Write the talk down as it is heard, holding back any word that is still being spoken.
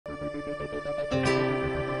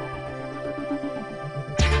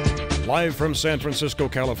Live from San Francisco,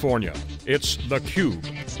 California, it's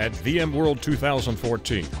theCUBE at VMworld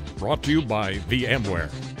 2014. Brought to you by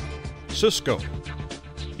VMware, Cisco,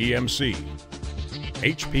 EMC,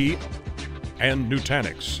 HP, and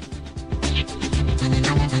Nutanix.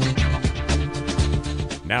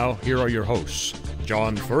 Now, here are your hosts,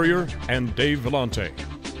 John Furrier and Dave Vellante.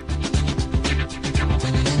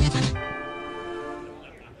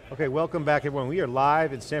 Okay, welcome back everyone. We are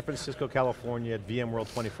live in San Francisco, California at VMworld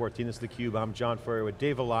 2014. This is theCUBE. I'm John Furrier with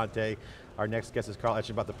Dave Vellante. Our next guest is Carl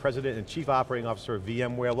Eschenbach, the President and Chief Operating Officer of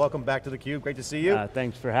VMware. Welcome back to theCUBE, great to see you.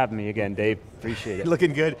 Thanks for having me again, Dave, appreciate it.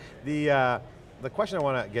 Looking good. The question I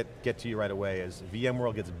want to get to you right away is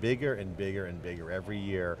VMworld gets bigger and bigger and bigger every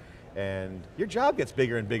year, and your job gets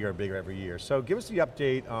bigger and bigger and bigger every year. So give us the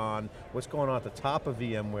update on what's going on at the top of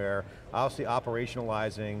VMware, obviously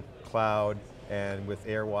operationalizing cloud, and with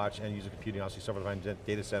Airwatch and user computing, obviously software-defined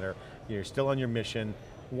data center, you're still on your mission.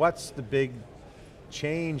 What's the big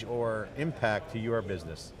change or impact to your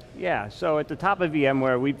business? Yeah, so at the top of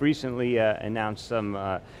VMware, we've recently announced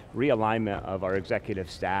some realignment of our executive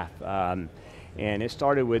staff. And it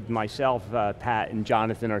started with myself, Pat, and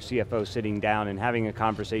Jonathan, our CFO, sitting down and having a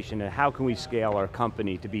conversation on how can we scale our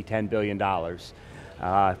company to be $10 billion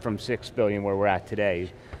from $6 billion where we're at today.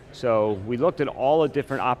 So we looked at all the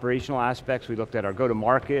different operational aspects, we looked at our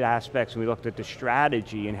go-to-market aspects, and we looked at the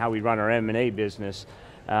strategy and how we run our M&A business,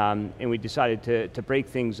 and we decided to break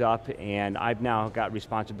things up, and I've now got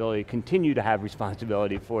responsibility, continue to have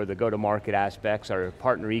responsibility for the go-to-market aspects, our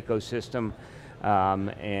partner ecosystem,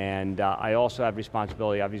 and I also have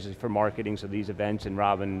responsibility, obviously, for marketing, so these events, and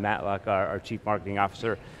Robin Matlock, our Chief Marketing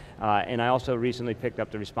Officer, and I also recently picked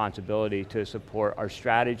up the responsibility to support our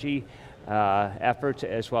strategy efforts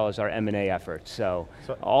as well as our M&A efforts. So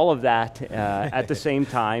all of that at the same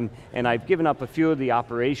time, and I've given up a few of the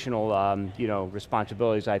operational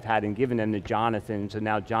responsibilities I've had and given them to Jonathan, so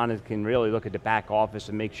now Jonathan can really look at the back office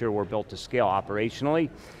and make sure we're built to scale operationally.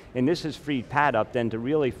 And this has freed Pat up then to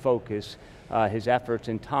really focus his efforts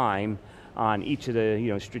and time on each of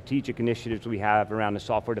the strategic initiatives we have around the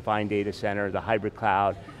software-defined data center, the hybrid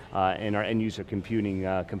cloud, and our end user computing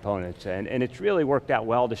components. And it's really worked out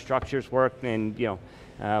well, the structures work, and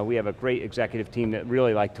we have a great executive team that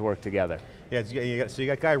really like to work together. Yeah, so you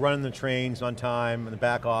got a guy running the trains on time in the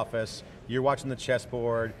back office, you're watching the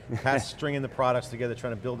chessboard, Pat's stringing the products together,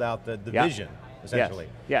 trying to build out the vision, essentially.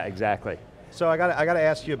 Yes. Yeah, exactly. So I got to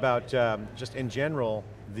ask you about, just in general,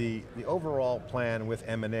 the overall plan with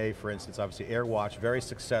M&A, for instance, obviously Airwatch, very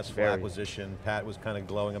successful acquisition. Pat was kind of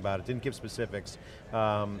glowing about it, didn't give specifics.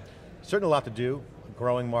 Certainly a lot to do,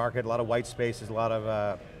 growing market, a lot of white spaces, a lot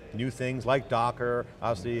of new things like Docker,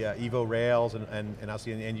 obviously Evo Rails, and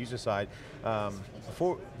obviously on the end user side.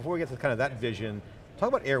 Before we get to kind of that vision, talk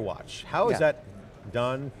about Airwatch. How is that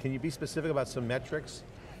done? Can you be specific about some metrics?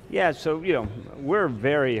 Yeah, so we're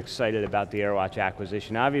very excited about the Airwatch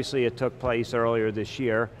acquisition. Obviously it took place earlier this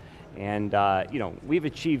year, and we've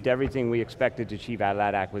achieved everything we expected to achieve out of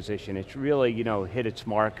that acquisition. It's really hit its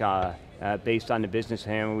mark based on the business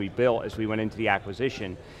plan we built as we went into the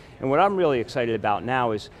acquisition. And what I'm really excited about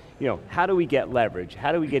now is how do we get leverage?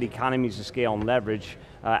 How do we get economies of scale and leverage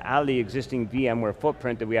out of the existing VMware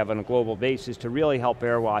footprint that we have on a global basis to really help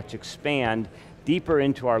Airwatch expand deeper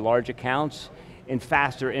into our large accounts and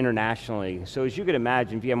faster internationally. So as you could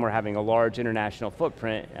imagine, VMware having a large international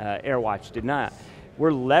footprint, Airwatch did not.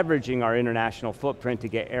 We're leveraging our international footprint to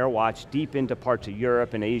get Airwatch deep into parts of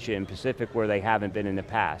Europe and Asia and Pacific where they haven't been in the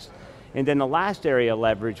past. And then the last area of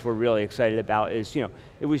leverage we're really excited about is,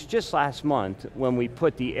 it was just last month when we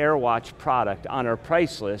put the Airwatch product on our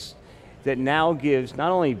price list that now gives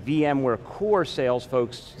not only VMware core sales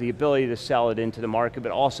folks the ability to sell it into the market,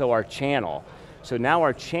 but also our channel. So now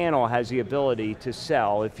our channel has the ability to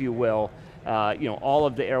sell, if you will, all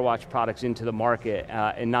of the Airwatch products into the market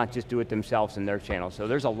and not just do it themselves in their channel. So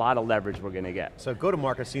there's a lot of leverage we're going to get. So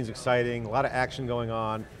go-to-market seems exciting, a lot of action going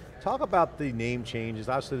on. Talk about the name changes.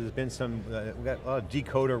 Obviously there's been some, we got a lot of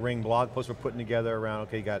decoder ring blog posts we're putting together around,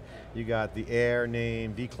 okay, you got the Air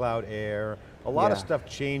name, vCloud Air, a lot of stuff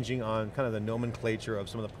changing on kind of the nomenclature of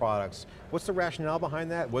some of the products. What's the rationale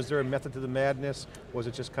behind that? Was there a method to the madness? Was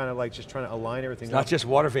it just kind of like just trying to align everything up? It's not just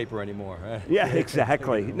water vapor anymore. Yeah,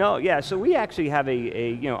 exactly. No, yeah, so we actually have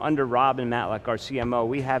under Robin Matlock, our CMO,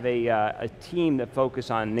 we have a team that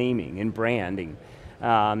focus on naming and branding.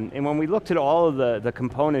 And when we looked at all of the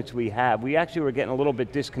components we have, we actually were getting a little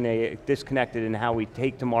bit disconnected in how we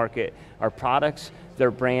take to market our products, their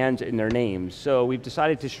brands, and their names. So we've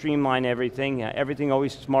decided to streamline everything. Everything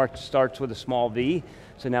always starts with a small V.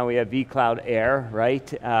 So now we have vCloud Air, right,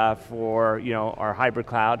 for our hybrid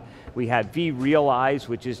cloud. We have vRealize,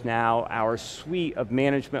 which is now our suite of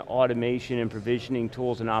management, automation, and provisioning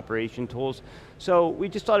tools and operation tools. So we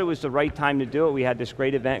just thought it was the right time to do it. We had this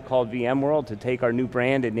great event called VMworld to take our new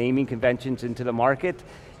brand and naming conventions into the market.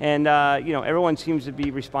 And everyone seems to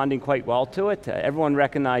be responding quite well to it. Everyone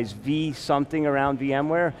recognized V something around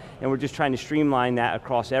VMware, and we're just trying to streamline that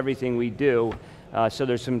across everything we do. So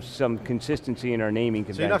there's some consistency in our naming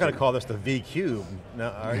convention. So you're not going to call this the V-Cube, no,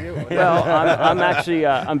 are you? Well, I'm actually,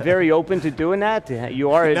 I'm very open to doing that.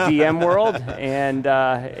 You are at VMworld, and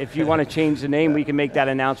if you want to change the name, we can make that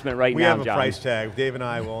announcement right now, John. We have a price tag. Dave and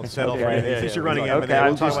I won't settle for anything. Since you're running M&A,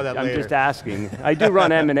 we'll talk about that later. I'm just asking. I do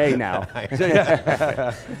run M&A now.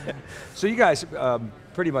 So you guys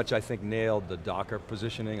pretty much, I think, nailed the Docker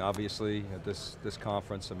positioning, obviously, at this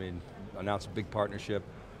conference. I mean, announced a big partnership.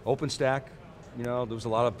 OpenStack, there was a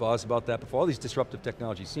lot of buzz about that before. All these disruptive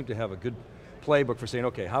technologies seem to have a good playbook for saying,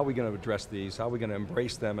 okay, how are we going to address these? How are we going to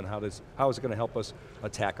embrace them, and how is it going to help us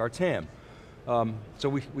attack our TAM? So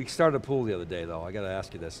we started a pool the other day, though. I got to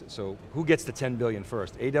ask you this. So who gets the 10 billion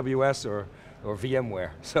first, AWS or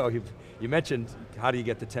VMware? So you mentioned, how do you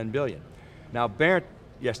get to 10 billion? Now, Bernd,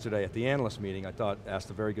 yesterday at the analyst meeting, I thought, asked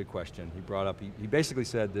a very good question. He brought up, he basically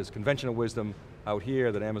said there's conventional wisdom out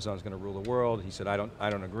here that Amazon's going to rule the world. He said, I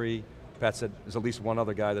don't agree. Pat said, there's at least one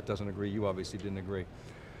other guy that doesn't agree. You obviously didn't agree.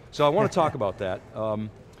 So I want to talk about that.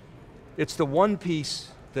 It's the one piece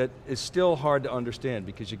that is still hard to understand,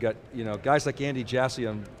 because you got guys like Andy Jassy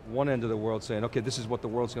on one end of the world saying, okay, this is what the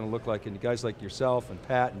world's going to look like, and guys like yourself and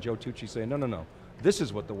Pat and Joe Tucci saying, no, this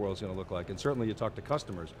is what the world's going to look like, and certainly you talk to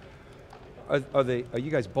customers. Are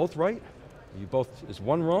you guys both right? Is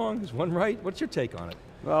one wrong, is one right? What's your take on it?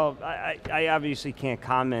 Well, I obviously can't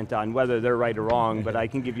comment on whether they're right or wrong, but I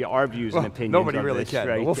can give you our views and opinions. Nobody on really this, can,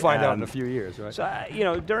 right? but we'll find out in a few years, right?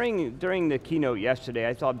 So, during the keynote yesterday,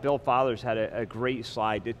 I thought Bill Fathers had a great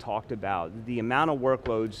slide that talked about the amount of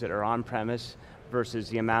workloads that are on-premise versus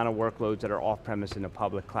the amount of workloads that are off-premise in the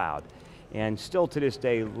public cloud. And still to this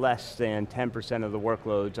day, less than 10% of the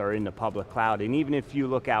workloads are in the public cloud. And even if you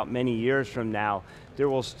look out many years from now, there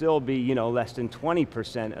will still be less than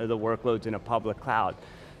 20% of the workloads in a public cloud.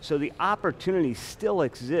 So the opportunity still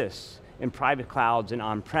exists in private clouds and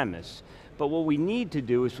on-premise. But what we need to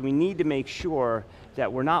do is we need to make sure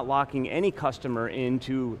that we're not locking any customer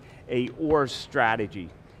into a or strategy.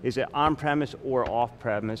 Is it on-premise or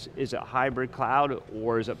off-premise? Is it hybrid cloud,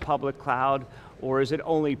 or is it public cloud, or is it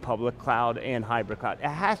only public cloud and hybrid cloud? It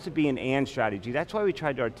has to be an and strategy. That's why we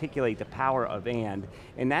tried to articulate the power of and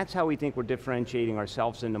that's how we think we're differentiating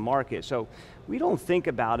ourselves in the market. So we don't think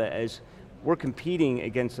about it as we're competing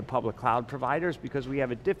against the public cloud providers, because we have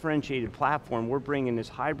a differentiated platform. We're bringing this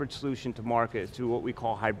hybrid solution to market through what we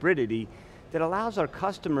call hybridity that allows our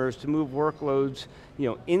customers to move workloads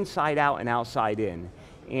inside out and outside in.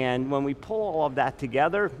 And when we pull all of that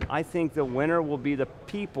together, I think the winner will be the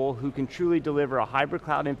people who can truly deliver a hybrid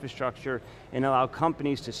cloud infrastructure and allow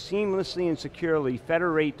companies to seamlessly and securely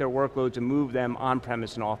federate their workloads and move them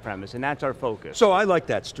on-premise and off-premise, and that's our focus. So I like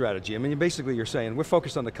that strategy. I mean, basically you're saying, we're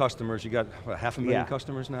focused on the customers. You got, what, 500,000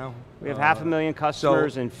 customers now? We have 500,000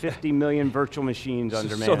 customers and 50 million virtual machines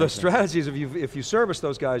under management. So the strategy is, if you service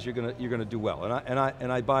those guys, you're going to do well,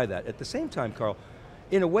 and I buy that. At the same time, Carl,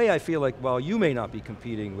 in a way I feel like, while you may not be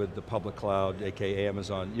competing with the public cloud, AKA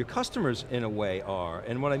Amazon, your customers in a way are.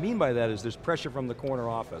 And what I mean by that is there's pressure from the corner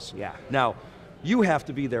office. Yeah. Now, you have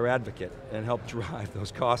to be their advocate and help drive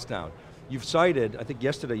those costs down. You've cited, I think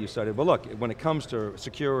yesterday you cited, well look, when it comes to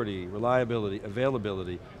security, reliability,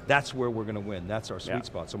 availability, that's where we're going to win, that's our sweet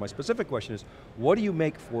spot. So my specific question is, what do you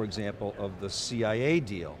make, for example, of the CIA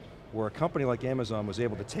deal, where a company like Amazon was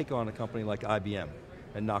able to take on a company like IBM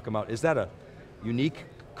and knock them out? Is that a unique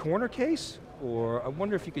corner case, or I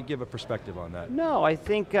wonder if you could give a perspective on that? No, I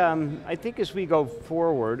think as we go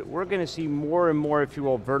forward, we're going to see more and more, if you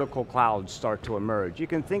will, vertical clouds start to emerge. You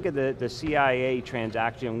can think of the CIA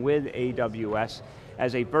transaction with AWS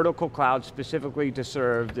as a vertical cloud specifically to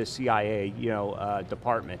serve the CIA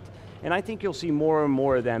department. And I think you'll see more and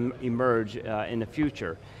more of them emerge in the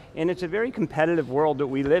future. And it's a very competitive world that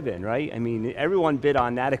we live in, right? I mean, everyone bid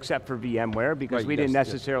on that except for VMware, because we didn't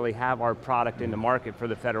necessarily have our product in the market for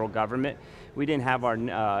the federal government. We didn't have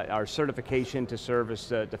our certification to service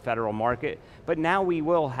the federal market, but now we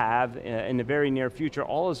will have, in the very near future,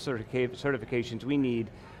 all the certifications we need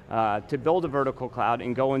to build a vertical cloud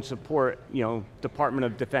and go and support Department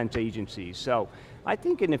of Defense agencies. So I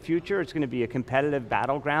think in the future it's going to be a competitive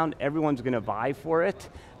battleground. Everyone's going to vie for it.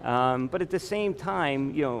 But at the same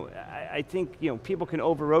time, I think people can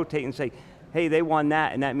over-rotate and say, hey, they won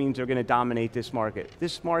that and that means they're going to dominate this market.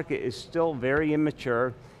 This market is still very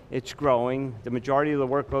immature. It's growing. The majority of the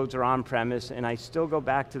workloads are on-premise, and I still go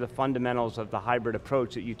back to the fundamentals of the hybrid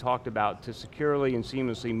approach that you talked about to securely and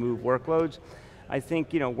seamlessly move workloads. I think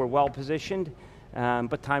we're well positioned,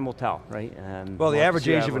 but time will tell, right? Well, the average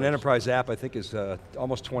age of an enterprise app, I think, is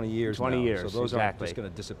almost 20 years 20 now. years, so those exactly. aren't just going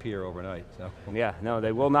to disappear overnight. So. Yeah, no,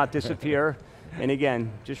 they will not disappear. And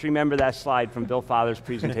again, just remember that slide from Bill Fowler's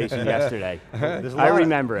presentation yesterday. I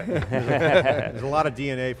remember it. There's a lot of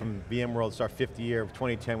DNA from VMworld, our 50th year of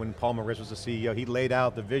 2010 when Paul Morris was the CEO. He laid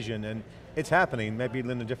out the vision and it's happening, maybe in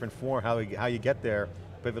a different form, how you get there.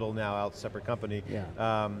 Pivotal now out, separate company.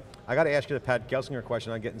 Yeah. I got to ask you the Pat Gelsinger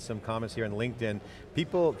question. I'm getting some comments here on LinkedIn.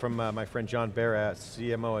 People from my friend John Barra,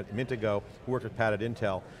 CMO at Mintigo, who worked with Pat at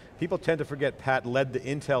Intel. People tend to forget Pat led the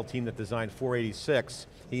Intel team that designed 486.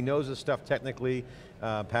 He knows his stuff technically.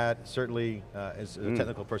 Pat certainly is a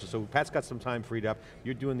technical person. So Pat's got some time freed up.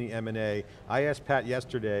 You're doing the M&A. I asked Pat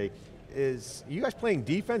yesterday, is you guys playing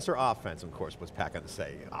defense or offense? Of course, what's Pat going to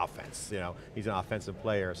say? Offense, he's an offensive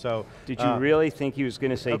player. So did you really think he was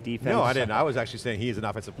going to say defense? No, I didn't. I was actually saying he is an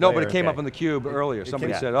offensive player. No, but it came up in the cube earlier.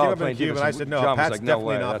 Somebody said, oh, playing defense. And I said, no, John Pat's was like,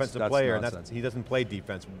 definitely no way, an offensive player, and he doesn't play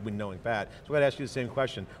defense when knowing Pat. So I got to ask you the same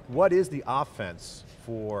question. What is the offense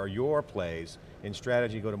for your plays in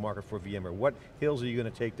strategy go to market for VMware? What hills are you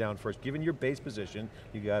going to take down first? Given your base position,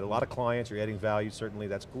 you got a lot of clients, you're adding value, certainly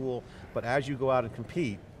that's cool, but as you go out and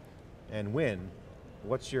compete and win,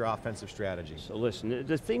 what's your offensive strategy? So listen,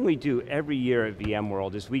 the thing we do every year at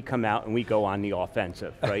VMworld is we come out and we go on the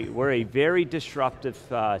offensive, right? We're a very disruptive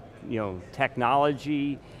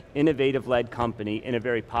technology, innovative-led company in a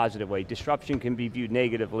very positive way. Disruption can be viewed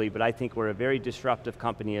negatively, but I think we're a very disruptive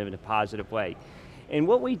company in a positive way. And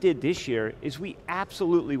what we did this year is we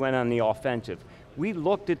absolutely went on the offensive. We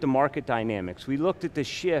looked at the market dynamics. We looked at the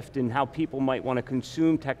shift in how people might want to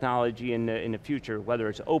consume technology in the future, whether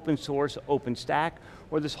it's open source, open stack,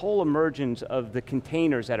 or this whole emergence of the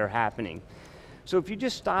containers that are happening. So if you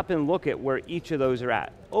just stop and look at where each of those are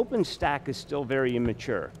at, OpenStack is still very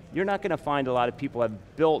immature. You're not going to find a lot of people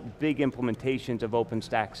have built big implementations of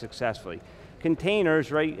OpenStack successfully.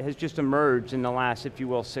 Containers, right, has just emerged in the last, if you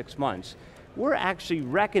will, 6 months. We're actually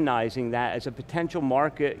recognizing that as a potential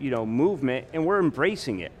market movement, and we're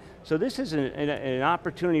embracing it. So this is an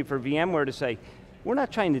opportunity for VMware to say, we're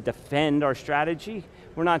not trying to defend our strategy,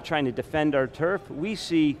 we're not trying to defend our turf. We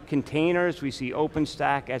see containers, we see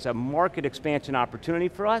OpenStack as a market expansion opportunity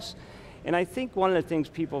for us. And I think one of the things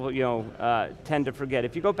people tend to forget,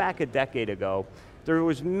 if you go back a decade ago, there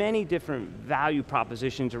was many different value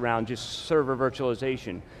propositions around just server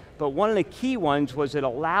virtualization. But one of the key ones was it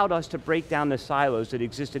allowed us to break down the silos that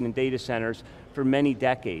existed in data centers for many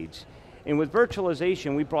decades. And with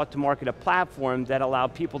virtualization, we brought to market a platform that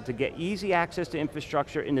allowed people to get easy access to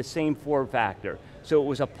infrastructure in the same form factor. So it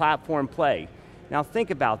was a platform play. Now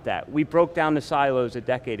think about that. We broke down the silos a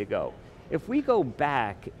decade ago. If we go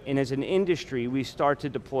back, and as an industry, we start to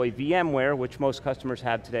deploy VMware, which most customers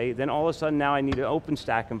have today, then all of a sudden now I need an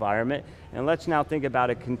OpenStack environment, and let's now think about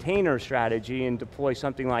a container strategy and deploy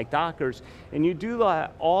something like Docker's, and you do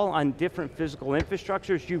that all on different physical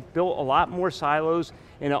infrastructures, you've built a lot more silos,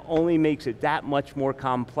 and it only makes it that much more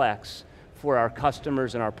complex for our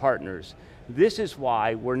customers and our partners. This is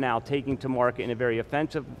why we're now taking to market in a very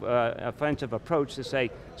offensive approach to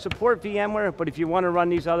say, support VMware, but if you want to run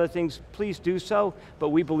these other things, please do so, but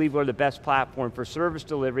we believe we're the best platform for service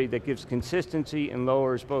delivery that gives consistency and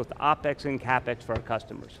lowers both OpEx and CapEx for our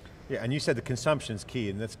customers. Yeah, and you said the consumption's key,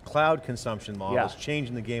 and that's cloud consumption model is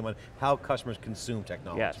changing the game on how customers consume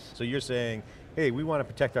technology. Yes. So you're saying, hey, we want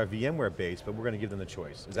to protect our VMware base, but we're going to give them the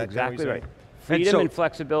choice. Is that exactly right? saying? Freedom and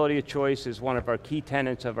flexibility of choice is one of our key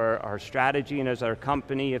tenets of our strategy and as our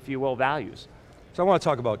company, if you will, values. So I want to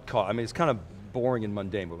talk about cost. I mean, it's kind of boring and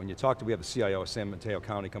mundane, but when you talk to, we have the CIO of San Mateo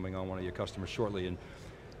County coming on, one of your customers shortly, and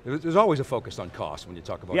there's always a focus on cost when you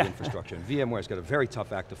talk about infrastructure, and VMware's got a very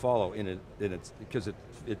tough act to follow because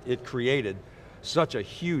it created such a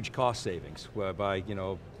huge cost savings by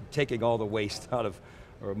taking all the waste out of,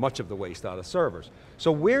 or much of the waste out of servers.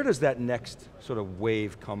 So where does that next sort of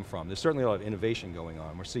wave come from? There's certainly a lot of innovation going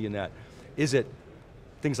on, we're seeing that. Is it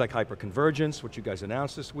things like hyperconvergence, which you guys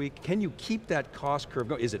announced this week? Can you keep that cost curve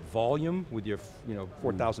going? Is it volume with your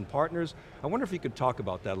 4,000 partners? I wonder if you could talk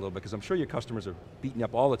about that a little bit, because I'm sure your customers are beating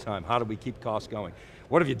up all the time. How do we keep costs going?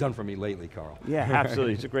 What have you done for me lately, Carl? Yeah,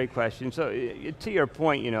 absolutely, it's a great question. So to your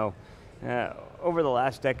point, over the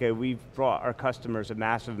last decade, we've brought our customers a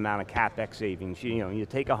massive amount of CapEx savings. You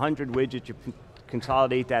take 100 widgets, you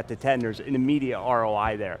consolidate that to 10, there's an immediate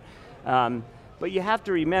ROI there. But you have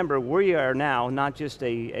to remember, we are now not just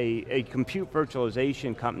a compute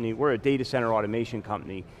virtualization company, we're a data center automation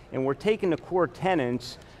company, and we're taking the core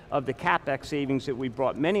tenets of the CapEx savings that we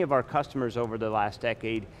brought many of our customers over the last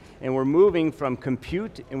decade, and we're moving from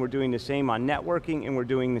compute, and we're doing the same on networking, and we're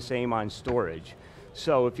doing the same on storage.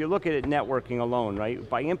 So if you look at it networking alone, right,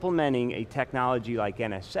 by implementing a technology like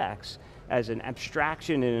NSX, as an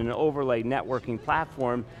abstraction and an overlay networking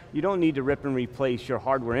platform, you don't need to rip and replace your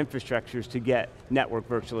hardware infrastructures to get network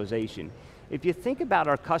virtualization. If you think about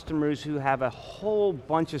our customers who have a whole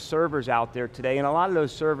bunch of servers out there today, and a lot of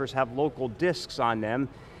those servers have local disks on them,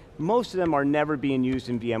 most of them are never being used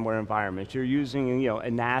in VMware environments. You're using a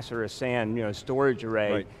NAS or a SAN storage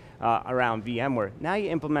array around VMware. Now you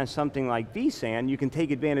implement something like vSAN, you can take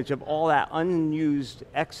advantage of all that unused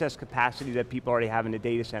excess capacity that people already have in the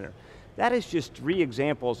data center. That is just 3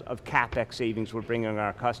 examples of CapEx savings we're bringing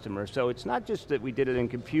our customers. So it's not just that we did it in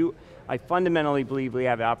compute, I fundamentally believe we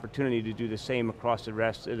have the opportunity to do the same across the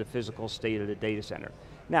rest of the physical state of the data center.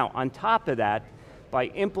 Now, on top of that, by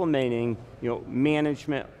implementing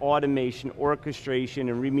management, automation, orchestration,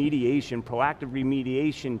 and remediation, proactive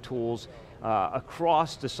remediation tools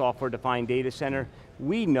across the software-defined data center,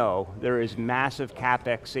 we know there is massive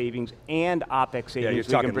CapEx savings and OpEx savings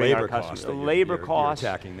we can bring our customers. Labor costs,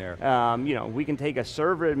 you're attacking there. We can take a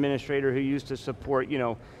server administrator who used to support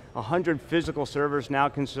 100 physical servers, now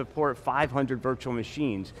can support 500 virtual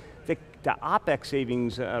machines. The OpEx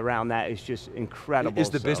savings around that is just incredible.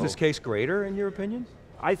 Is the business case greater in your opinion?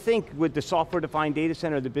 I think with the software-defined data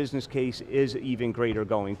center, the business case is even greater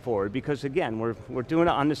going forward because again, we're doing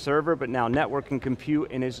it on the server, but now network and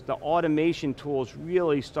compute, and as the automation tools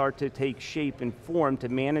really start to take shape and form to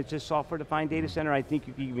manage this software-defined data center, I think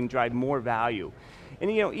you can even drive more value.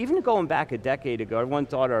 And even going back a decade ago, everyone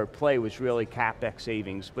thought our play was really CapEx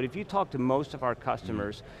savings, but if you talk to most of our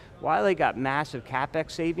customers, while they got massive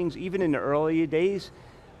CapEx savings, even in the early days,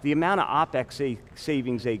 the amount of OpEx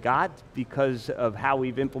savings they got because of how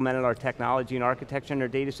we've implemented our technology and architecture in their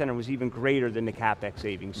data center was even greater than the CapEx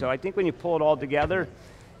savings. So I think when you pull it all together,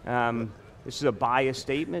 this is a biased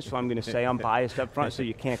statement, so I'm going to say I'm biased up front so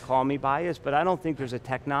you can't call me biased, but I don't think there's a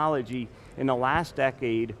technology in the last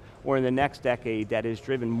decade or in the next decade that has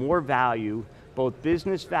driven more value, both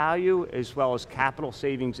business value as well as capital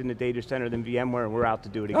savings in the data center than VMware, and we're out to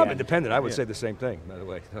do it again. I'm independent, I would say the same thing, by the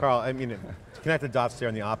way. Carl, I mean, to connect the dots there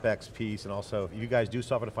on the OpEx piece, and also, if you guys do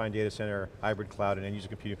software-defined data center, hybrid cloud, and end-user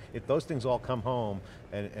computing, if those things all come home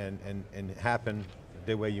and happen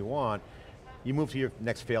the way you want, you move to your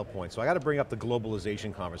next fail point. So I got to bring up the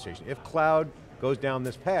globalization conversation. If cloud goes down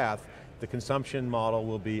this path, the consumption model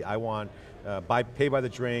will be, I want pay by the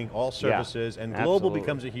drink, all services, and global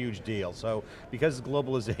becomes a huge deal. So because of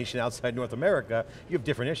globalization outside North America, you have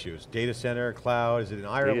different issues. Data center, cloud, is it in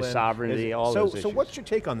Ireland? Data sovereignty, all those issues. So what's your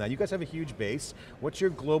take on that? You guys have a huge base. What's your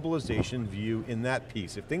globalization view in that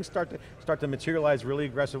piece? If things start to materialize really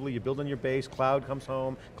aggressively, you build on your base, cloud comes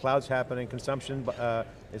home, cloud's happening, consumption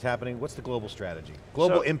is happening, what's the global strategy?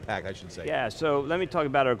 Global impact, I should say. Yeah, so let me talk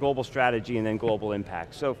about our global strategy and then global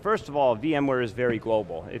impact. So first of all, VMware is very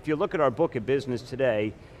global. If you look at our book of business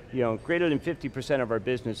today, greater than 50% of our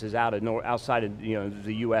business is outside of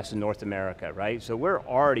the US and North America, right? So we're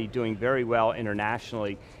already doing very well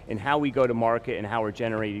internationally in how we go to market and how we're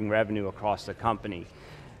generating revenue across the company.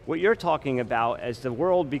 What you're talking about, as the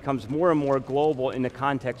world becomes more and more global in the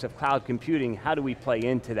context of cloud computing, how do we play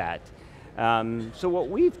into that? So what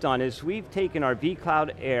we've done is we've taken our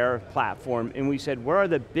vCloud Air platform and we said, where are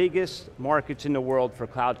the biggest markets in the world for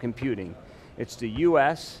cloud computing? It's the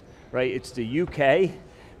US, right? It's the UK,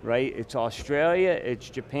 right? It's Australia, it's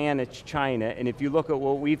Japan, it's China, and if you look at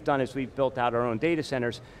what we've done is we've built out our own data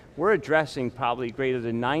centers, we're addressing probably greater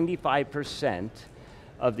than 95%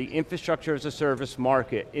 of the infrastructure as a service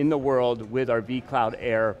market in the world with our vCloud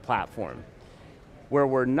Air platform. Where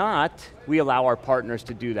we're not, we allow our partners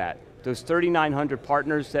to do that. Those 3,900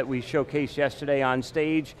 partners that we showcased yesterday on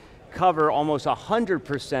stage cover almost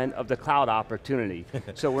 100% of the cloud opportunity.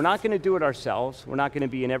 So we're not going to do it ourselves, we're not going to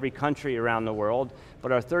be in every country around the world,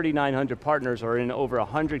 but our 3,900 partners are in over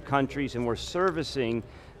 100 countries and we're servicing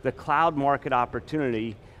the cloud market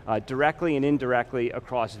opportunity directly and indirectly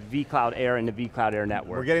across vCloud Air and the vCloud Air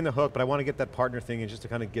network. We're getting the hook, but I want to get that partner thing, and just to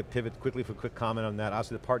kind of pivot quickly for a quick comment on that.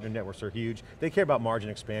 Obviously the partner networks are huge. They care about margin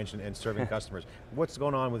expansion and serving customers. What's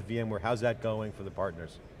going on with VMware? How's that going for the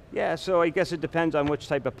partners? Yeah, so I guess it depends on which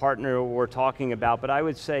type of partner we're talking about, but I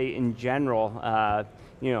would say in general,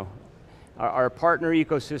 our partner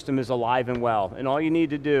ecosystem is alive and well, and all you need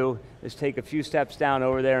to do is take a few steps down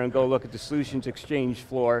over there and go look at the Solutions Exchange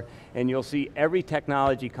floor, and you'll see every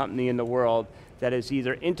technology company in the world that is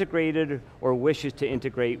either integrated or wishes to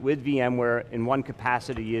integrate with VMware in one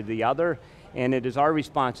capacity or the other, and it is our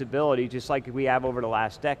responsibility, just like we have over the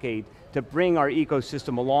last decade, to bring our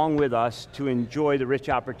ecosystem along with us to enjoy the rich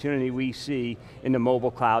opportunity we see in the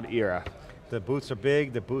mobile cloud era. The booths are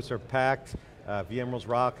big, the booths are packed, VMworld's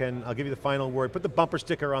rocking. I'll give you the final word. Put the bumper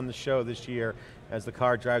sticker on the show this year as the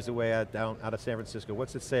car drives away out of San Francisco.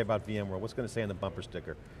 What's it say about VMworld? What's going to say on the bumper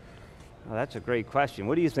sticker? Well, that's a great question.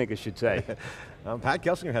 What do you think it should say? Pat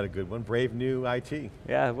Gelsinger had a good one, brave new IT.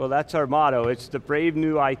 Yeah, well that's our motto. It's the brave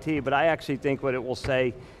new IT, but I actually think what it will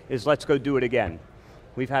say is let's go do it again.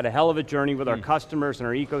 We've had a hell of a journey with our customers and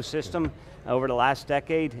our ecosystem over the last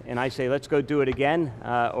decade, and I say let's go do it again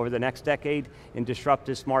over the next decade and disrupt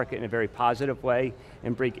this market in a very positive way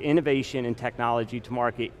and bring innovation and technology to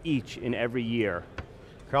market each and every year.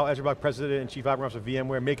 Carl Eschenbach, President and Chief Operating Officer of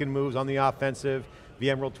VMware, making moves on the offensive.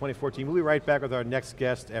 VMworld 2014. We'll be right back with our next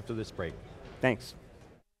guest after this break. Thanks.